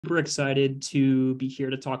Super excited to be here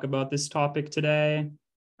to talk about this topic today.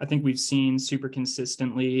 I think we've seen super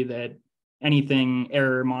consistently that anything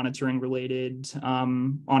error monitoring related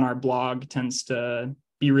on our blog tends to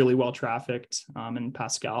be really well trafficked. And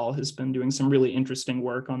Pascal has been doing some really interesting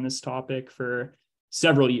work on this topic for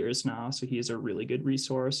several years now. So he is a really good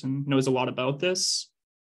resource and knows a lot about this.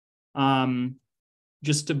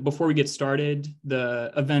 Before we get started,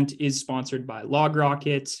 the event is sponsored by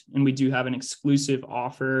LogRocket, and we do have an exclusive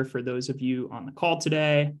offer for those of you on the call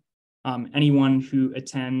today. Anyone who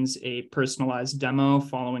attends a personalized demo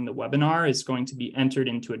following the webinar is going to be entered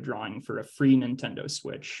into a drawing for a free Nintendo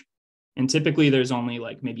Switch. And typically there's only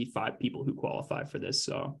like maybe 5 people who qualify for this,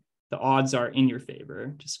 so the odds are in your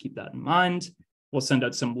favor. Just keep that in mind. We'll send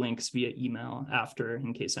out some links via email after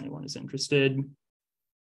in case anyone is interested.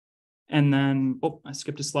 And then, I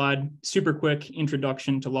skipped a slide. Super quick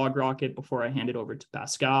introduction to LogRocket before I hand it over to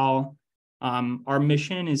Pascal. Our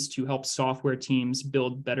mission is to help software teams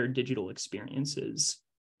build better digital experiences.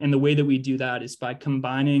 And the way that we do that is by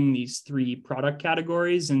combining these 3 product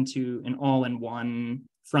categories into an all-in-one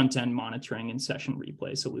front-end monitoring and session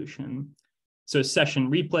replay solution. So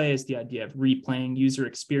session replay is the idea of replaying user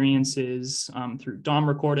experiences through DOM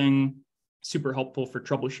recording, super helpful for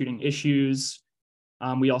troubleshooting issues.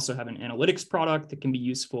 We also have an analytics product that can be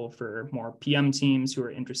useful for more PM teams who are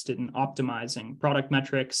interested in optimizing product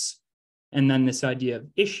metrics. And then this idea of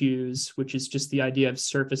issues, which is just the idea of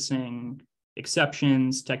surfacing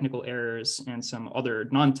exceptions, technical errors, and some other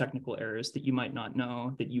non-technical errors that you might not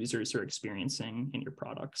know that users are experiencing in your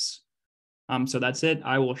products. So that's it.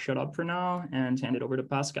 I will shut up for now and hand it over to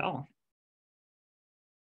Pascal.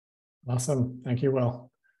 Awesome. Thank you,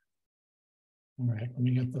 Will. All right, let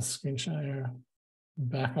me get the screen share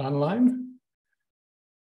back online.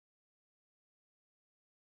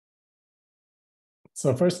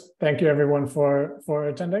 So first, thank you everyone for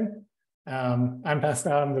attending. I'm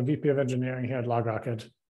Pascal, I'm the VP of Engineering here at LogRocket.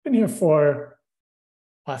 Been here for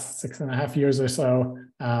the last 6.5 years or so.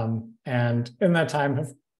 And in that time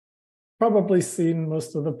have probably seen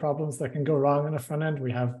most of the problems that can go wrong in a front end.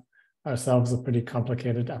 We have ourselves a pretty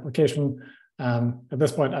complicated application. At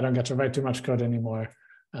this point, I don't get to write too much code anymore.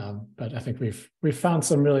 But I think we've found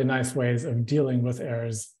some really nice ways of dealing with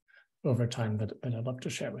errors over time that I'd love to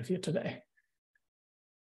share with you today.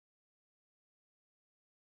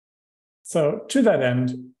 So to that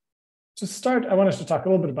end, to start, I wanted to talk a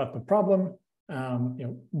little bit about the problem.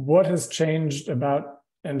 What has changed about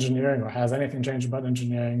engineering, or has anything changed about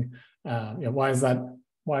engineering? Why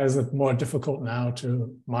is it more difficult now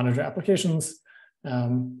to monitor applications?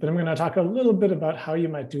 Then I'm going to talk a little bit about how you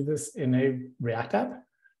might do this in a React app.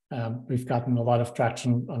 We've gotten a lot of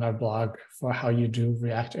traction on our blog for how you do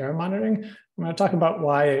React error monitoring. I'm going to talk about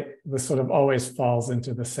why this sort of always falls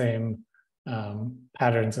into the same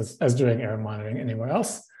patterns as doing error monitoring anywhere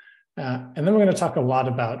else. And then we're going to talk a lot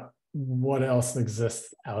about what else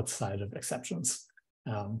exists outside of exceptions.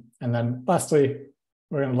 And then lastly,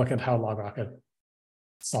 we're going to look at how LogRocket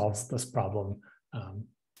solves this problem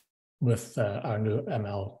with our new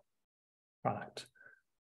ML product.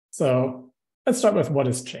 So let's start with what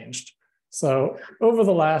has changed. So over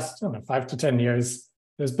the last 5 to 10 years,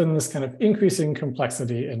 there's been this kind of increasing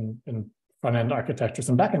complexity in front-end architectures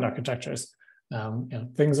and back-end architectures.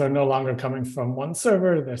 Things are no longer coming from one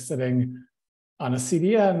server. They're sitting on a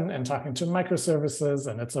CDN and talking to microservices,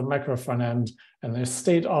 and it's a micro front-end, and there's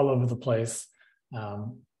state all over the place.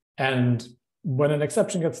 And when an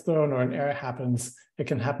exception gets thrown or an error happens, it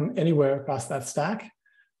can happen anywhere across that stack.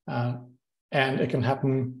 And it can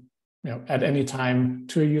happen at any time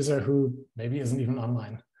to a user who maybe isn't even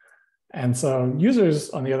online. And so users,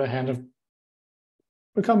 on the other hand, have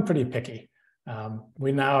become pretty picky.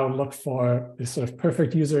 We now look for these sort of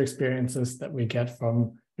perfect user experiences that we get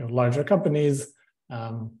from larger companies.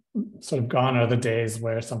 Sort of gone are the days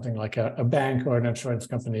where something like a bank or an insurance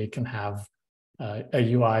company can have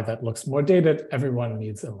a UI that looks more dated. Everyone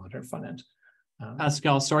needs a modern front end.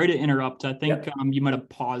 Pascal, sorry to interrupt. I think you might have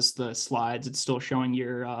paused the slides. It's still showing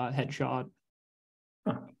your headshot.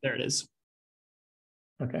 Huh. There it is.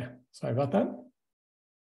 Okay, sorry about that.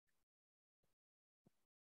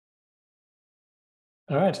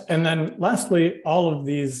 All right, and then lastly, all of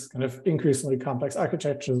these kind of increasingly complex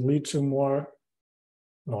architectures lead to more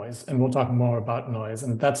noise, and we'll talk more about noise.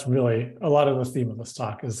 And that's really a lot of the theme of this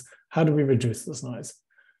talk is how do we reduce this noise?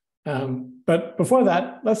 But before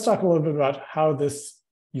that, let's talk a little bit about how this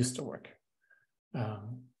used to work.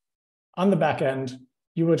 On the back end,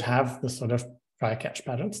 you would have this sort of try-catch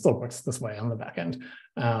pattern. It still works this way on the back end.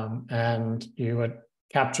 And you would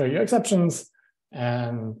capture your exceptions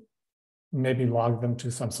and maybe log them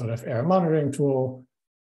to some sort of error monitoring tool.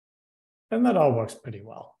 And that all works pretty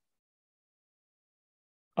well.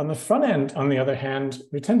 On the front end, on the other hand,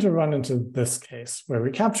 we tend to run into this case where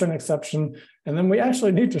we capture an exception, and then we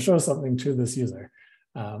actually need to show something to this user.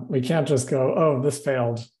 We can't just go, oh, this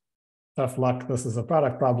failed, tough luck, this is a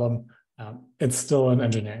product problem. It's still an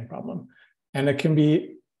engineering problem. And it can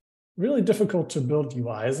be really difficult to build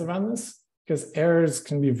UIs around this because errors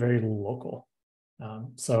can be very local.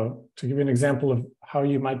 So to give you an example of how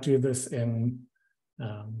you might do this in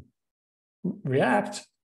React,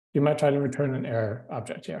 you might try to return an error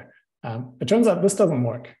object here. It turns out this doesn't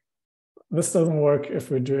work. This doesn't work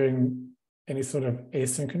if we're doing any sort of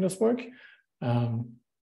asynchronous work.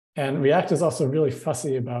 And React is also really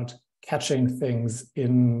fussy about catching things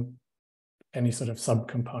in any sort of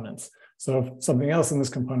subcomponents. So if something else in this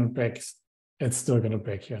component breaks, it's still going to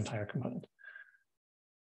break your entire component.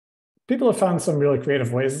 People have found some really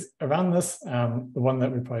creative ways around this. The one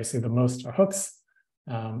that we probably see the most are hooks.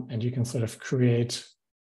 And you can sort of create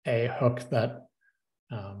a hook that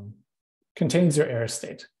contains your error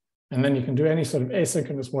state. And then you can do any sort of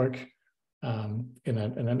asynchronous work in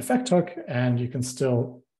an effect hook, and you can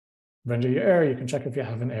still render your error. You can check if you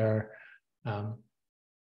have an error.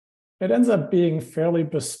 It ends up being fairly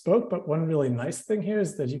bespoke, but one really nice thing here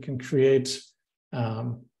is that you can create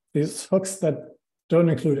these hooks that don't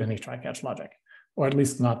include any try-catch logic, or at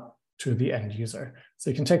least not to the end user. So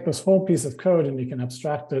you can take this whole piece of code and you can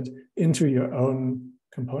abstract it into your own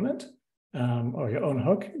component or your own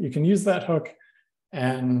hook. You can use that hook,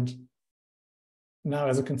 and now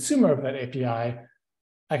as a consumer of that API,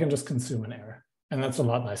 I can just consume an error. And that's a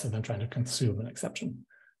lot nicer than trying to consume an exception.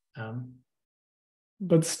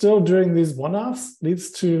 But still doing these one-offs leads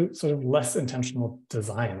to sort of less intentional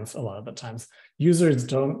designs a lot of the times. Users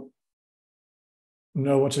don't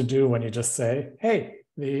know what to do when you just say, hey,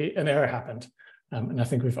 an error happened. And I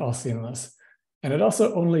think we've all seen this. And it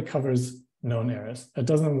also only covers known errors. It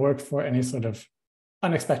doesn't work for any sort of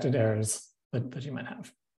unexpected errors that you might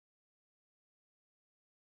have.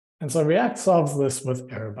 And so React solves this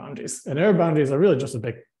with error boundaries. And error boundaries are really just a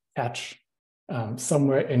big catch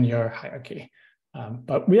somewhere in your hierarchy.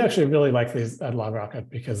 But we actually really like these at LogRocket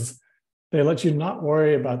because they let you not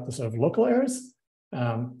worry about the sort of local errors.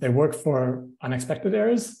 They work for unexpected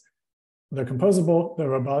errors. They're composable, they're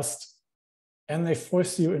robust, and they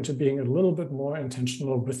force you into being a little bit more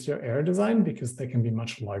intentional with your error design because they can be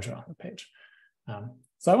much larger on the page.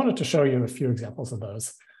 So I wanted to show you a few examples of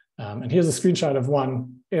those. And here's a screenshot of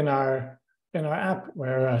one in our app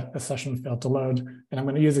where a session failed to load. And I'm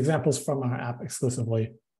going to use examples from our app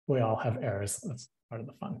exclusively. We all have errors. That's part of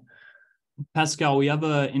the fun. Pascal, we have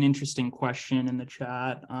an interesting question in the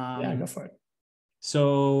chat. Yeah, go for it.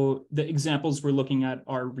 So the examples we're looking at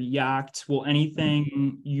are React. Will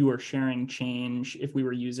anything you are sharing change if we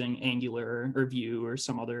were using Angular or Vue or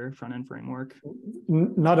some other front-end framework?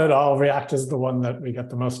 Not at all. React is the one that we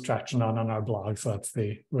get the most traction on our blog. So that's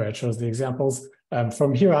where it shows the examples.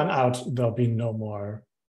 From here on out, there'll be no more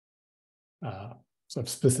sort of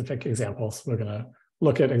specific examples. We're going to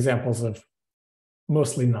look at examples of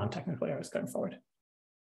mostly non-technical errors going forward.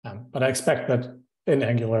 But I expect that in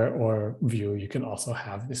Angular or Vue, you can also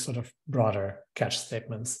have these sort of broader catch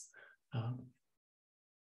statements.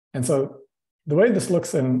 And so the way this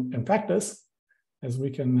looks in practice is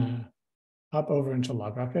we can hop over into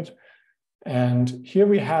LogRocket. And here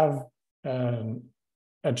we have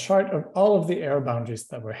a chart of all of the error boundaries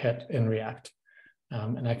that were hit in React.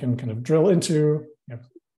 And I can kind of drill into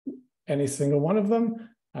any single one of them.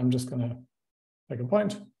 I'm just going to make a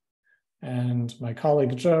point. And my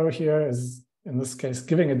colleague Joe here is, in this case,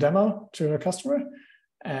 giving a demo to a customer.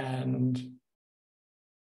 And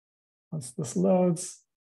once this loads,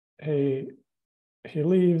 he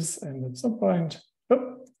leaves, and at some point,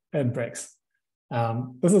 it breaks.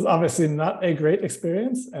 This is obviously not a great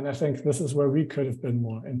experience, and I think this is where we could have been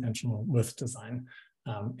more intentional with design.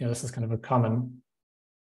 This is kind of a common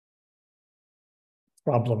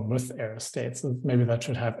problem with error states. So maybe that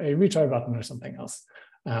should have a retry button or something else.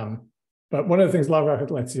 But one of the things LogRocket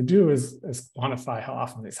lets you do is quantify how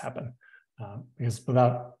often these happen, because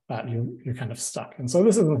without that, you're kind of stuck. And so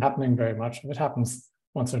this isn't happening very much. If it happens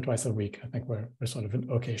once or twice a week, I think we're sort of in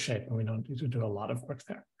okay shape, and we don't need to do a lot of work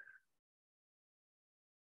there.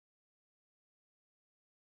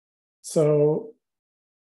 So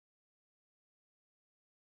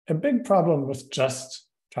a big problem with just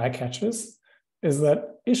try catches is that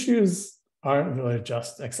issues aren't really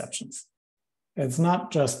just exceptions. It's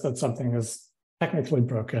not just that something is technically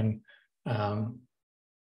broken.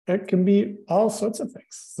 It can be all sorts of things.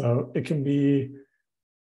 So it can be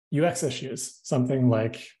UX issues, something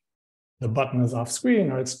like the button is off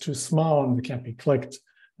screen or it's too small and it can't be clicked.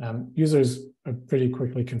 Users are pretty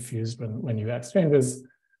quickly confused when you add changes.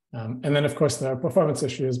 And then, of course, there are performance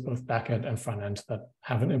issues, both backend and front end, that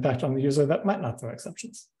have an impact on the user that might not throw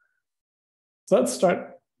exceptions. So let's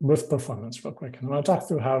start with performance real quick. And I want to talk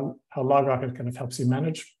through how LogRocket kind of helps you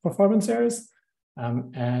manage performance errors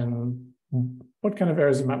and what kind of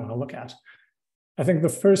errors you might want to look at. I think the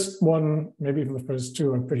first one, maybe even the first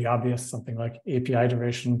two, are pretty obvious. Something like API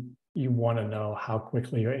duration. You want to know how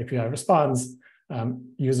quickly your API responds.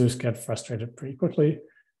 Users get frustrated pretty quickly.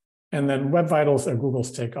 And then Web Vitals are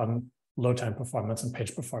Google's take on load time performance and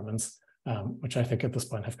page performance, which I think at this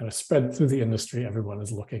point have kind of spread through the industry. Everyone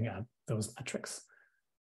is looking at those metrics.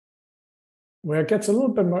 Where it gets a little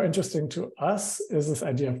bit more interesting to us is this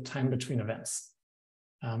idea of time between events.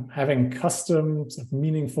 Having custom, sort of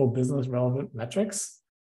meaningful business relevant metrics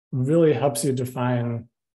really helps you define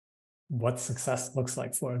what success looks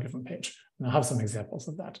like for a given page. And I'll have some examples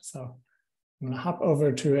of that. So I'm going to hop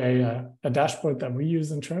over to a dashboard that we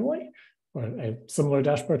use internally, or a similar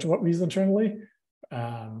dashboard to what we use internally,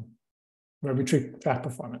 where we track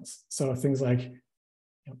performance. So things like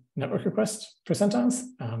network request percentiles,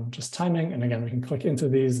 just timing. And again, we can click into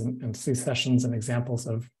these and see sessions and examples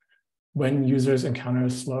of when users encounter a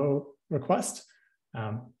slow request.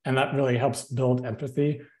 And that really helps build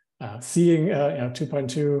empathy. Seeing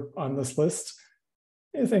 2.2 on this list,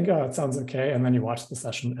 you think, oh, it sounds okay. And then you watch the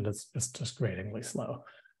session and it's just gratingly slow.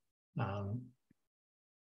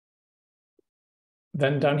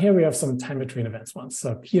 Then down here, we have some time between events ones.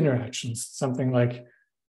 So key interactions, something like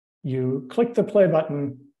you click the play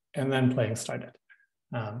button and then playing started.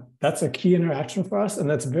 That's a key interaction for us. And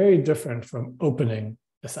that's very different from opening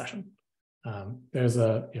the session. There's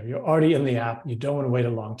you're already in the app. You don't want to wait a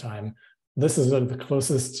long time. This is the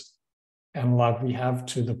closest analog we have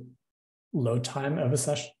to the load time of a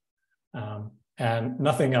session. And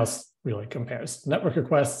nothing else really compares. Network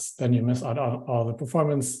requests, then you miss out on all the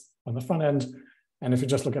performance on the front end. And if you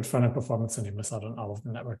just look at front end performance, then you miss out on all of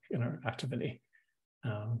the network interactivity.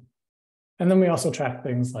 And then we also track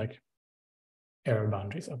things like error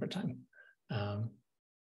boundaries over time.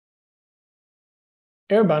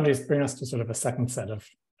 Error boundaries bring us to sort of a second set of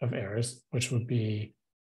errors, which would be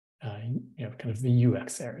kind of the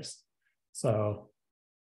UX errors. So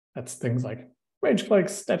that's things like rage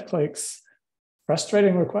clicks, dead clicks,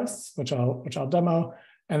 frustrating requests, which I'll demo,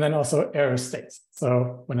 and then also error states.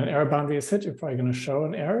 So when an error boundary is hit, you're probably going to show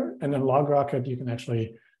an error, and in LogRocket you can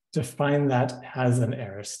actually define that as an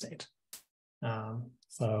error state.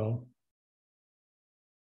 So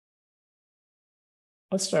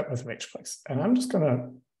let's start with rage clicks, and I'm just going to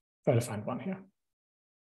try to find one here.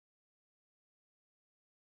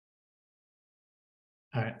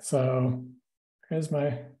 All right, so here's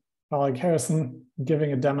my colleague Harrison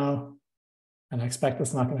giving a demo, and I expect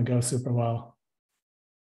it's not going to go super well.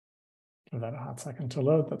 Give that a hot second to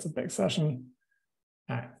load. That's a big session.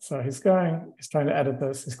 All right, so he's trying to edit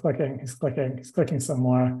this. He's clicking some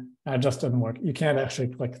more. It just didn't work. You can't actually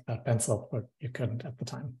click that pencil, but you couldn't at the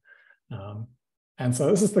time. And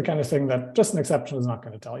so this is the kind of thing that just an exception is not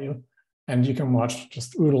going to tell you. And you can watch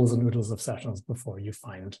just oodles and oodles of sessions before you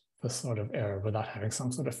find this sort of error without having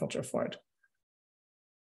some sort of filter for it.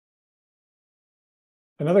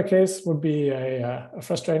 Another case would be a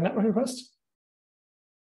frustrating network request.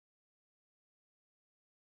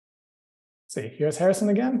 See, here's Harrison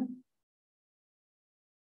again.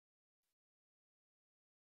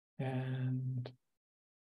 And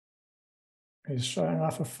he's showing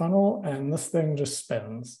off a funnel, and this thing just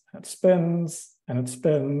spins. It spins, and it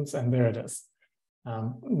spins, and there it is.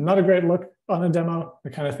 Not a great look on a demo, the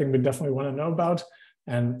kind of thing we definitely want to know about.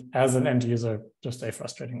 And as an end user, just a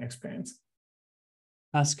frustrating experience.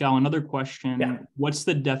 Pascal, another question. Yeah. What's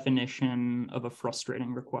the definition of a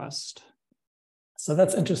frustrating request? So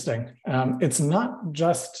that's interesting. It's not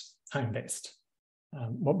just time-based.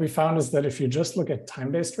 What we found is that if you just look at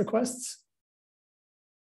time-based requests,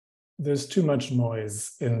 there's too much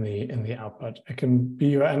noise in the output. It can be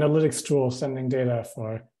your analytics tool sending data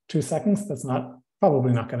for 2 seconds. That's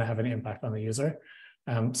probably not going to have any impact on the user.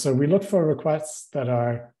 So we look for requests that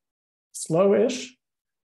are slow-ish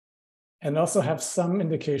and also have some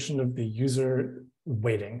indication of the user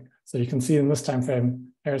waiting. So you can see in this time frame,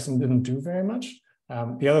 Harrison didn't do very much.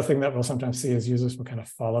 The other thing that we'll sometimes see is users will kind of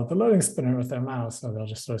follow the loading spinner with their mouse, so they'll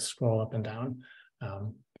just sort of scroll up and down.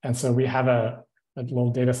 And so we have a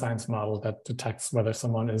little data science model that detects whether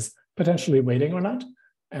someone is potentially waiting or not,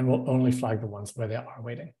 and will only flag the ones where they are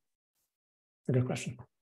waiting. It's a good question.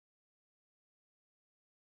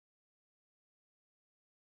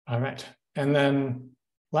 All right, and then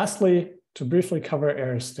lastly, to briefly cover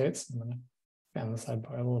error states, I'm going to expand the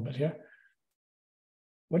sidebar a little bit here.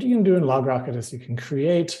 what you can do in LogRocket is you can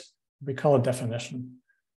create, we call it definition.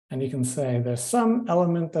 And you can say there's some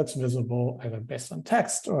element that's visible either based on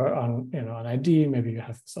text or on, an ID. Maybe you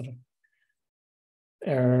have sort of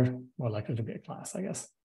error, more likely to be a class, I guess.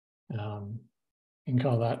 You can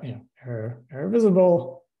call that, error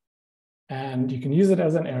visible. And you can use it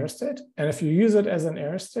as an error state. And if you use it as an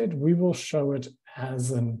error state, we will show it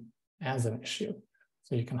as an issue.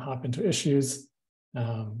 So you can hop into issues.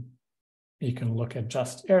 You can look at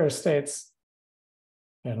just error states.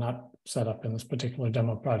 They're not set up in this particular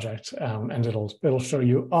demo project, and it'll show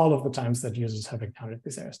you all of the times that users have encountered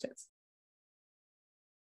these error states.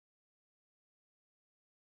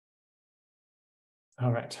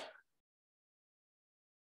 All right.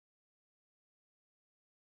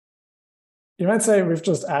 You might say we've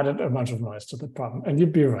just added a bunch of noise to the problem, and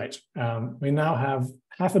you'd be right. We now have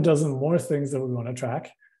half a dozen more things that we want to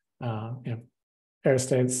track. Error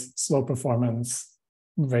states, slow performance,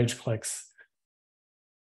 rage clicks.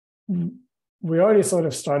 We already sort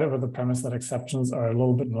of started with the premise that exceptions are a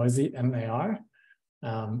little bit noisy, and they are.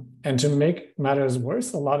 And to make matters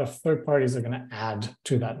worse, a lot of third parties are going to add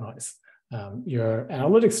to that noise. Your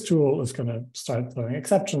analytics tool is going to start throwing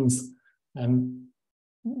exceptions. And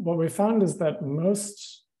what we found is that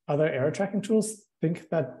most other error tracking tools think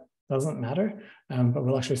that doesn't matter, but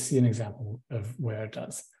we'll actually see an example of where it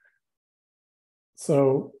does.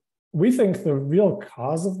 So we think the real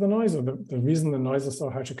cause of the noise, or the reason the noise is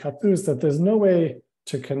so hard to cut through, is that there's no way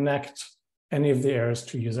to connect any of the errors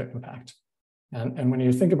to user impact. And when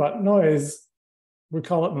you think about noise, we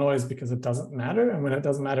call it noise because it doesn't matter. And when it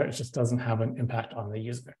doesn't matter, it just doesn't have an impact on the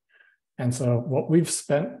user. And so what we've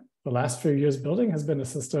spent the last few years building has been a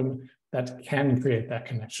system that can create that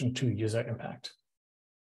connection to user impact.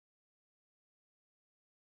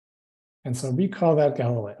 And so we call that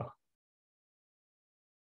Galileo.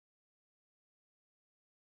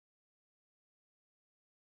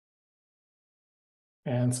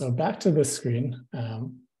 And so back to this screen,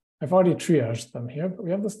 I've already triaged them here, but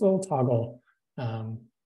we have this little toggle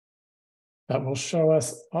that will show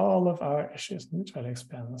us all of our issues. Let me try to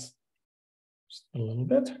expand this just a little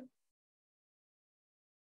bit.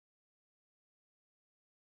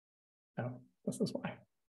 Oh, this is why.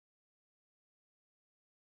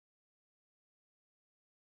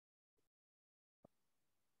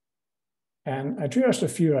 And I triaged a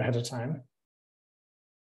few ahead of time.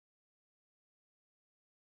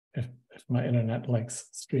 If my internet likes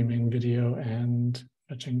streaming video and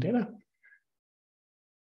fetching data.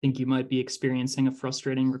 I think you might be experiencing a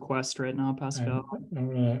frustrating request right now, Pascal.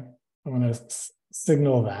 I'm gonna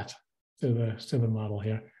signal that to the model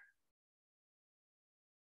here.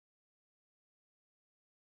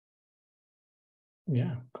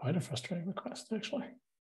 Yeah, quite a frustrating request, actually.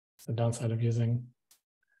 It's the downside of doing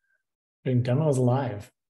demos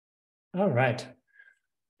live. All right.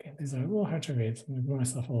 Okay, these are a little hard to read, so I'm going to give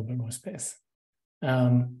myself a little bit more space.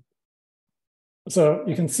 So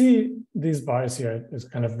you can see these bars here is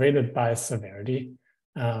kind of rated by severity.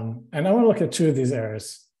 And I want to look at two of these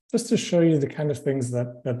errors just to show you the kind of things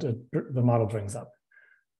that the model brings up.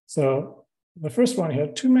 So the first one here,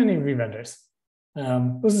 too many re-renders.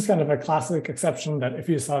 This is kind of a classic exception that if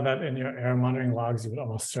you saw that in your error monitoring logs, you would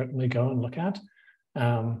almost certainly go and look at.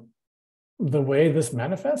 The way this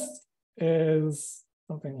manifests is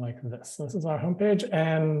something like this. So this is our homepage,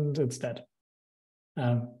 and it's dead.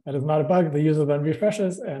 That is not a bug. The user then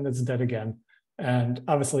refreshes, and it's dead again. And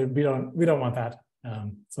obviously, we don't want that.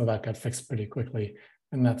 So that got fixed pretty quickly,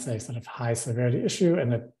 and that's a sort of high severity issue,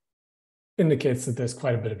 and it indicates that there's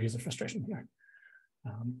quite a bit of user frustration here.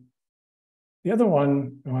 The other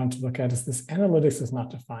one I wanted to look at is this analytics is not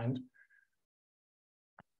defined.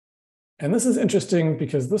 And this is interesting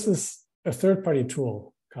because this is a third-party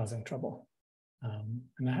tool causing trouble.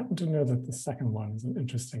 And I happen to know that the second one is an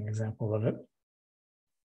interesting example of it.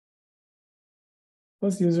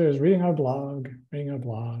 This user is reading our blog,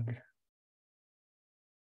 and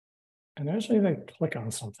actually they click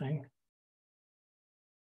on something.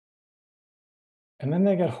 And then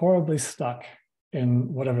they get horribly stuck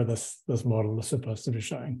in whatever this modal is supposed to be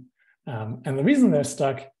showing. And the reason they're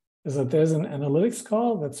stuck is that there's an analytics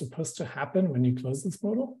call that's supposed to happen when you close this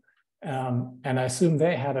modal. And I assume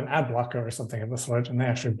they had an ad blocker or something of the sort, and they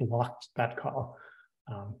actually blocked that call.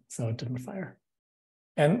 So it didn't fire.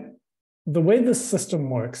 And the way this system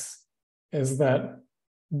works is that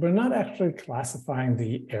we're not actually classifying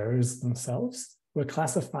the errors themselves. We're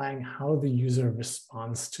classifying how the user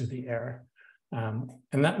responds to the error.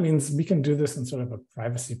 And that means we can do this in sort of a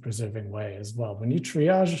privacy-preserving way as well. When you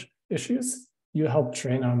triage issues, you help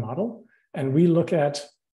train our model, and we look at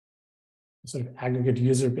sort of aggregate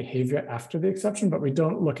user behavior after the exception, but we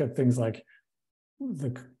don't look at things like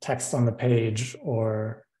the text on the page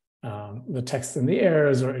or the text in the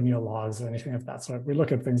errors or in your logs or anything of that sort. We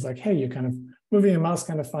look at things like, hey, you're kind of moving your mouse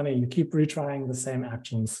kind of funny, you keep retrying the same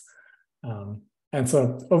actions. And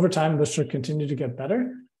so over time, this should continue to get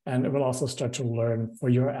better, and it will also start to learn for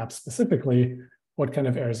your app specifically what kind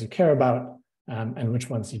of errors you care about and which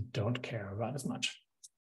ones you don't care about as much.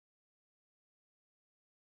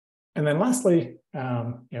 And then lastly,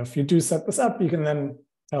 if you do set this up, you can then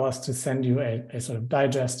tell us to send you a sort of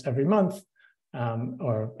digest every month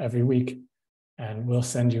or every week, and we'll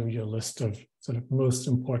send you your list of sort of most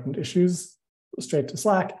important issues straight to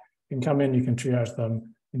Slack. You can come in, you can triage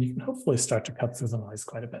them, and you can hopefully start to cut through the noise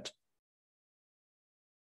quite a bit.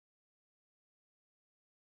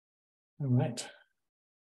 All right.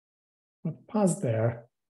 I'll pause there.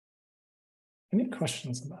 Any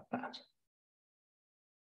questions about that?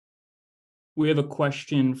 We have a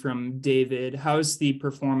question from David. How's the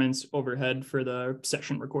performance overhead for the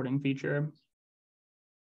session recording feature?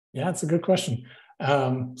 Yeah, it's a good question.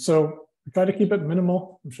 So we try to keep it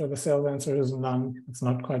minimal. I'm sure the sales answer is none. It's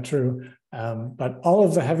not quite true. But all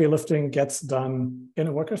of the heavy lifting gets done in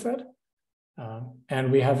a worker thread.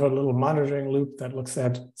 And we have a little monitoring loop that looks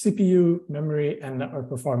at CPU, memory, and network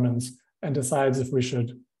performance and decides if we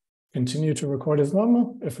should continue to record as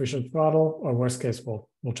normal, if we should throttle, or worst case, we'll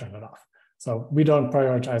turn it off. So we don't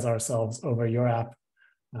prioritize ourselves over your app.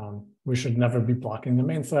 We should never be blocking the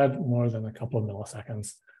main thread more than a couple of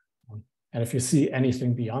milliseconds. And if you see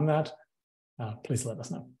anything beyond that, please let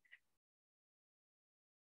us know.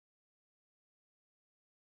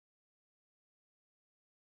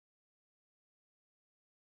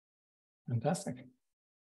 Fantastic.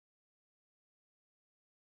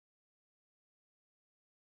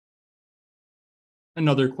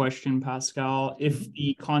 Another question, Pascal. If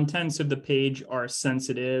the contents of the page are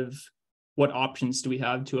sensitive, what options do we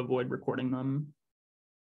have to avoid recording them?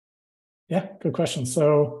 Yeah, good question.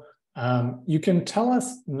 So you can tell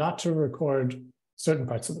us not to record certain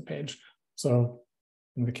parts of the page. So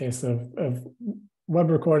in the case of web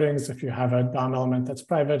recordings, if you have a DOM element that's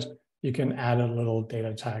private, you can add a little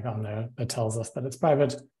data tag on there that tells us that it's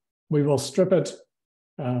private. We will strip it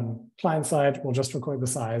client side, we'll just record the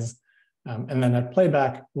size. And then at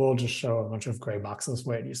playback, we'll just show a bunch of gray boxes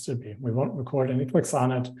where it used to be. We won't record any clicks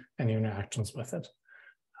on it, any interactions with it.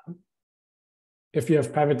 If you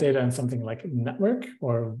have private data in something like network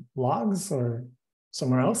or logs or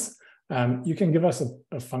somewhere else, you can give us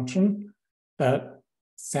a function that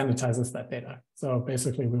sanitizes that data. So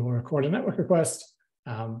basically, we will record a network request.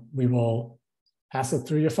 We will pass it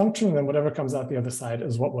through your function, and then whatever comes out the other side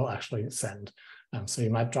is what we'll actually send. So you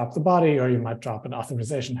might drop the body, or you might drop an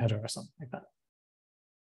authorization header or something like that.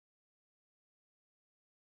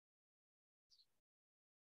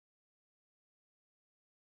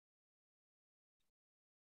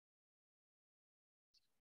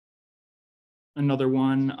 Another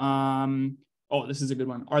one. Oh, this is a good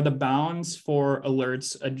one. Are the bounds for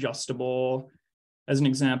alerts adjustable? As an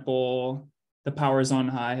example, the powers on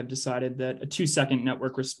high have decided that a 2-second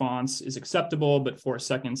network response is acceptable, but 4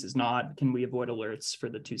 seconds is not. Can we avoid alerts for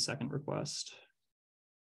the 2-second request?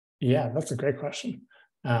 Yeah, that's a great question.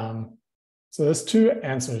 So there's two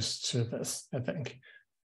answers to this, I think.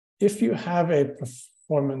 If you have a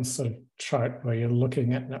performance sort of chart where you're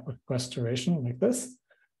looking at network request duration like this,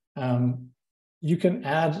 you can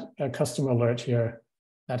add a custom alert here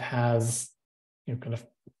that has kind of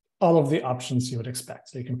all of the options you would expect.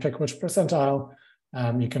 So you can pick which percentile,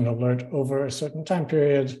 you can alert over a certain time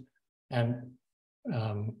period and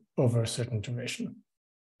over a certain duration.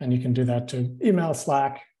 And you can do that to email,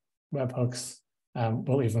 Slack, webhooks.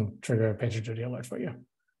 We'll even trigger a PagerDuty alert for you.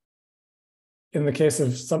 In the case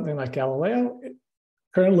of something like Galileo,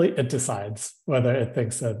 currently it decides whether it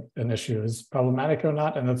thinks that an issue is problematic or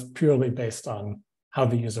not, and that's purely based on how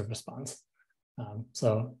the user responds.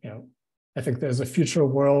 So, I think there's a future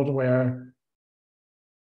world where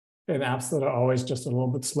in apps that are always just a little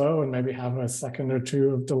bit slow and maybe have a second or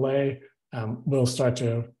two of delay, we'll start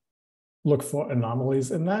to look for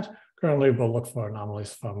anomalies in that. Currently, we'll look for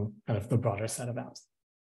anomalies from kind of the broader set of apps.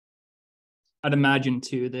 I'd imagine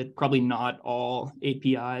too that probably not all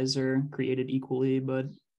APIs are created equally, but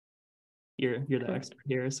you're the expert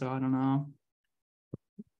here, so I don't know.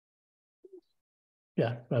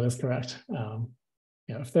 Yeah, that is correct.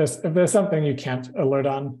 If there's something you can't alert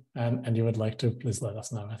on and you would like to, please let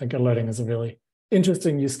us know. I think alerting is a really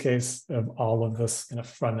interesting use case of all of this kind of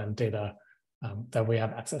front-end data that we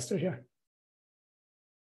have access to here.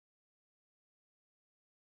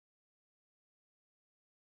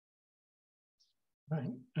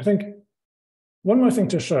 Right. I think one more thing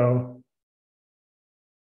to show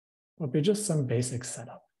would be just some basic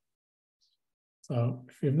setup. So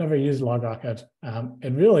if you've never used LogRocket,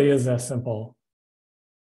 it really is as simple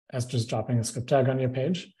as just dropping a script tag on your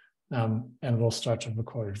page, and we'll start to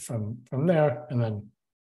record from there. And then,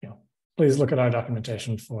 please look at our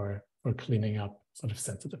documentation for cleaning up sort of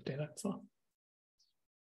sensitive data as well.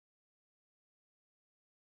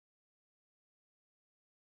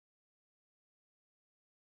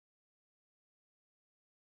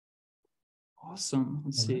 Awesome.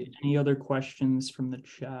 Let's see. Any other questions from the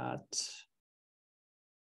chat?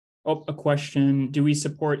 Oh, a question. Do we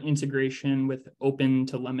support integration with open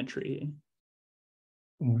telemetry?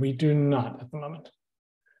 We do not at the moment.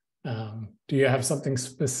 Do you have something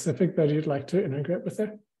specific that you'd like to integrate with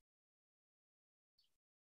there?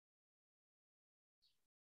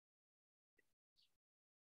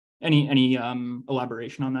 Any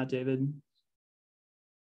elaboration on that, David?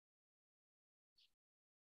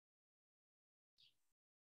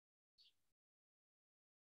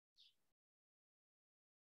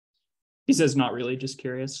 He says not really, just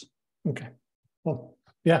curious. Okay. Well,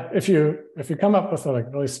 yeah, if you come up with a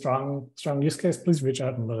really strong use case, please reach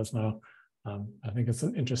out and let us know. I think it's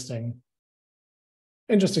an interesting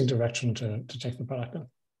direction to take the product in.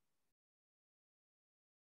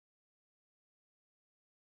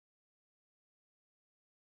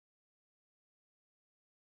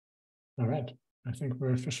 All right. I think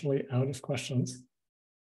we're officially out of questions.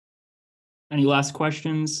 Any last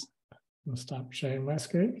questions? I'll stop sharing my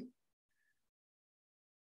screen.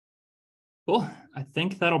 Cool. I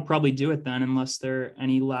think that'll probably do it then, unless there are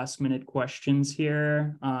any last minute questions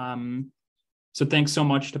here. So thanks so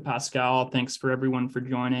much to Pascal. Thanks for everyone for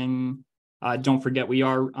joining. Don't forget, we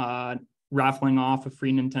are raffling off a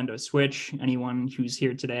free Nintendo Switch. Anyone who's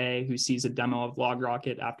here today who sees a demo of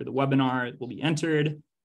LogRocket after the webinar will be entered,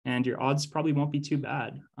 and your odds probably won't be too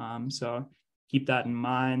bad. So keep that in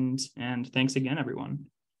mind. And thanks again, everyone.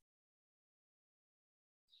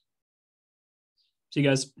 See you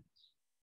guys.